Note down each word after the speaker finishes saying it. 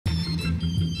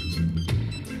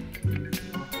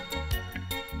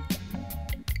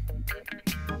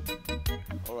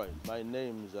My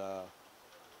name's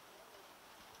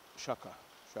Tshaka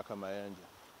Mayanja.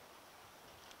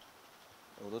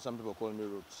 Although some people call me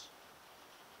Roots.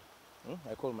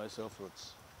 I call myself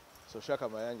Roots. So Tshaka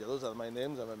Mayanja, those are my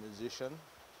names. I'm a musician.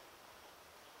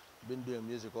 Been doing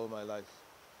music all my life.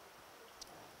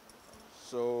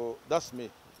 So that's me.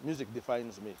 Music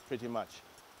defines me pretty much.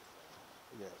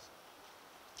 Yes.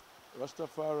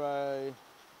 Rastafari,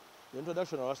 the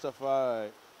introduction of Rastafari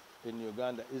in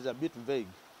Uganda is a bit vague,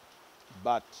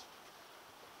 but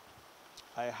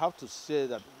I have to say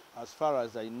that as far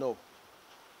as I know,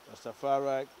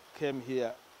 Rastafari came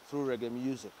here through reggae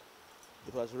music.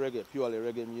 It was reggae, purely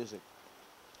reggae music.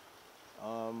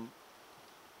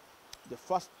 The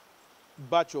first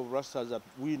batch of Rastas that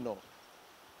we know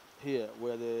here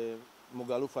were the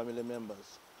Mugalu family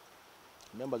members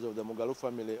of the Mugalu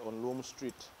family on Loom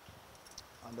Street.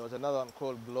 And there was another one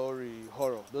called Glory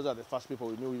Horror. Those are the first people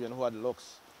we knew even who had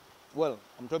locks. Well,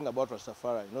 I'm talking about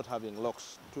Rastafari not having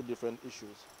locks, two different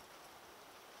issues.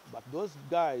 But those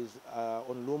guys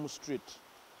on Loom Street,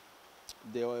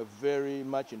 they were very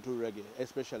much into reggae,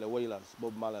 especially Wailers,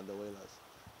 Bob Marley and the Wailers.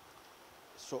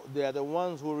 So they are the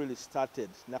ones who really started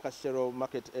Nakasero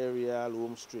Market area,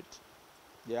 Loom Street.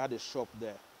 They had a shop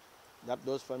there.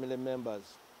 Those family members,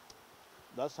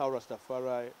 that's how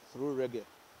Rastafari, through reggae.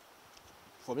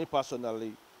 For me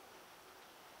personally,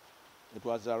 it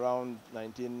was around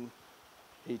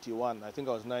 1981. I think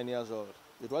I was 9 years old.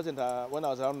 It wasn't when I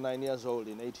was around 9 years old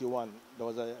in 81, there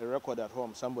was a record at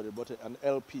home. Somebody bought an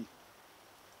LP,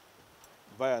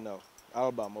 vinyl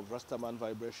album of Rastaman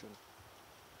Vibration.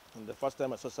 And the first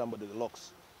time I saw somebody with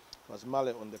locks, it was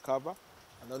Marley on the cover.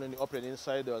 And then when you open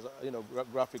inside, there was,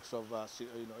 graphics of,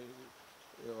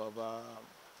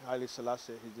 Haile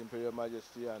Selassie, His Imperial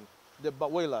Majesty, and the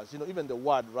Wailers, even the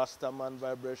word Rastaman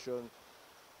Vibration,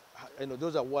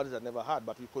 those are words I never had,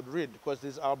 but we could read because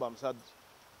these albums had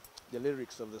the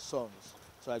lyrics of the songs.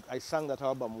 So I sang that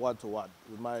album word to word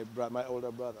with my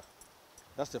older brother.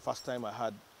 That's the first time I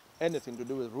had anything to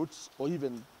do with roots or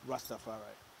even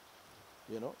Rastafari,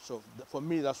 So for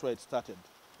me, that's where it started.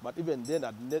 But even then,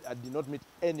 I did not meet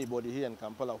anybody here in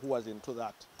Kampala who was into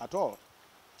that at all.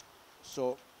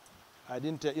 So I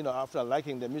didn't, after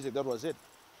liking the music, that was it.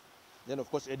 Then,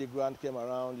 of course, Eddie Grant came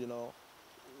around, in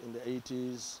the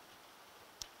 80s.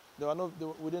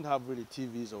 We didn't have really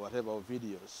TVs or whatever, or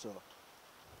videos. So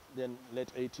then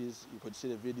late 80s, you could see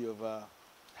the video of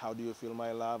How Do You Feel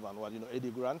My Love and what, Eddie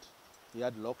Grant, he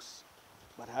had locks,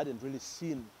 but I hadn't really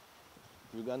seen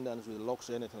Ugandans with locks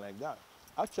or anything like that.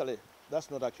 Actually,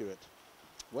 that's not accurate.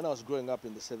 When I was growing up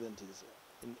in the 70s,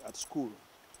 at school,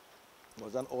 there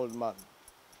was an old man.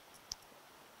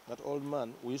 That old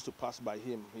man, we used to pass by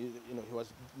him. He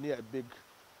was near a big,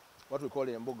 what we call a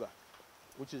mbuga,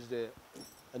 which is a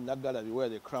gallery where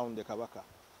they crown the kabaka.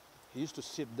 He used to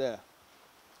sit there.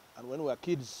 And when we were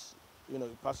kids,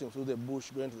 passing through the bush,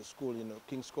 going to the school,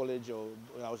 King's College, or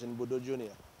when I was in Bodo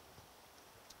Junior,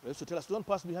 they used to tell us, don't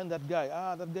pass behind that guy.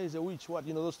 Ah, that guy is a witch, what?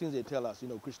 Those things they tell us,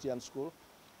 Christian school.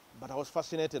 But I was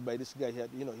fascinated by this guy.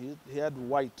 He had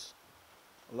white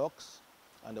locks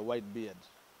and a white beard.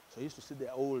 So he used to sit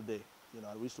there all day, and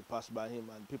we used to pass by him,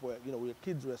 and people,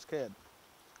 kids were scared.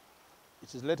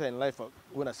 It is later in life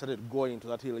when I started going to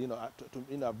that hill,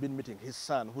 I've been meeting his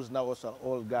son, who's now also an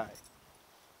old guy,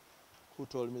 who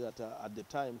told me that at the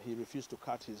time he refused to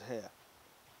cut his hair,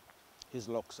 his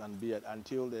locks and beard,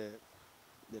 until the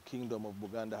kingdom of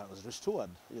Buganda was restored,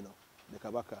 the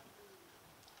Kabaka.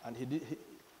 And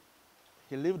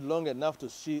he lived long enough to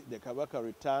see the Kabaka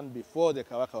return before the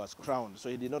Kabaka was crowned, so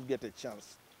he did not get a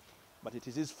chance. But it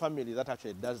is his family that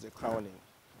actually does the crowning.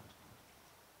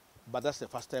 But that's the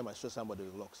first time I saw somebody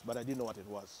with locks, but I didn't know what it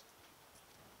was.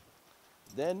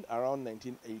 Then around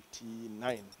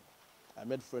 1989, I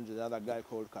made friends with another guy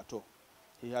called Kato.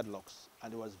 He had locks,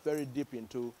 and he was very deep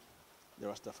into the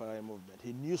Rastafari movement.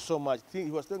 He knew so much.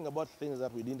 He was talking about things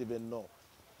that we didn't even know.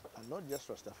 And not just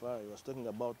Rastafari, he was talking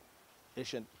about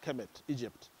ancient Kemet,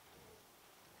 Egypt.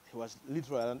 He was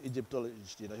literally an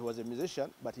Egyptologist. He was a musician,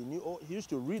 but he used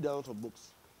to read a lot of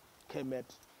books. Kemet,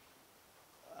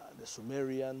 the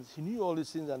Sumerians. He knew all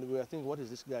these things, and we were thinking, what is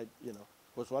this guy,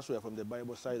 Because once we were from the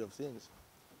Bible side of things.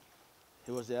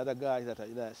 He was the other guy that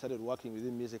I started working with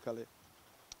him musically.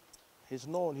 He's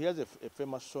known, he has a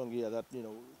famous song here that,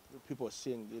 people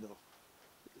sing,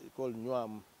 called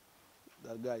Nyam.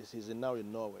 That guy, he's now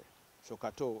in Norway.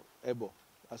 Shokato Ebo,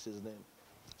 that's his name.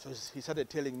 So he started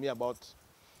telling me about,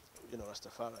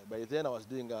 Rastafari. By then I was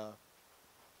doing, I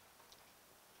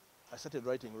started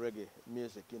writing reggae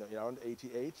music, around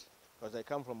 88, because I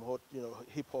come from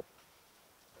hip hop,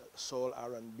 soul,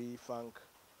 R&B, funk,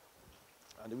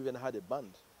 and we even had a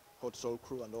band. Hot Soul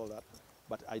Crew and all that.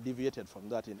 But I deviated from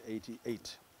that in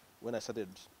 '88 when I started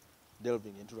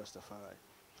delving into Rastafari.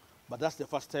 But that's the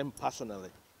first time personally,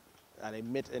 and I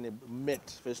met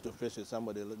face to face with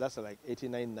somebody. That's like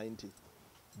 '89, '90.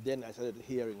 Then I started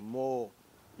hearing more,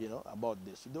 you know, about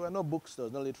this. There were no books, there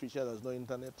was no literature, there was no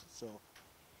internet. So,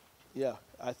 yeah,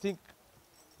 I think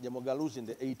the Mogalus in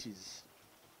the '80s,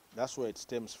 that's where it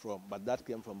stems from. But that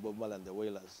came from Bob Marley and the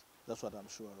Wailers. That's what I'm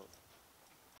sure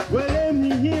of. Well, let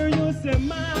me hear you say,